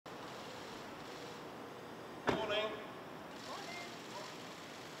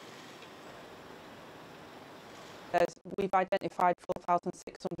We've identified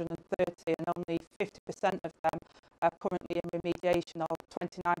 4,630 and only 50% of them are currently in remediation, or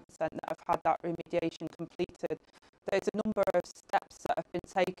 29% that have had that remediation completed. There's a number of steps that have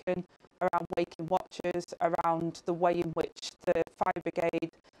been taken around waking watchers, around the way in which the fire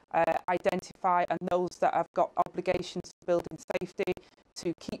brigade identify and those that have got obligations to building safety,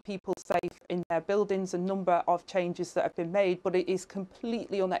 to keep people safe in their buildings, a number of changes that have been made, but it is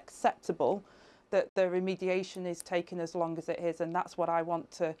completely unacceptable that the remediation is taking as long as it is, and that's what I want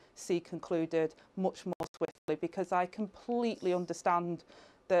to see concluded much more swiftly, because I completely understand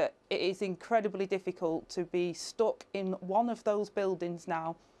that it is incredibly difficult to be stuck in one of those buildings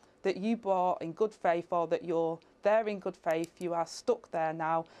now that you bought in good faith, or that you're there in good faith. You are stuck there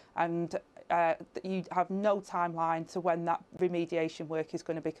now, and you have no timeline to when that remediation work is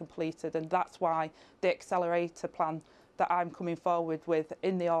going to be completed, and that's why the accelerator plan that I'm coming forward with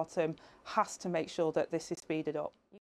in the autumn has to make sure that this is speeded up.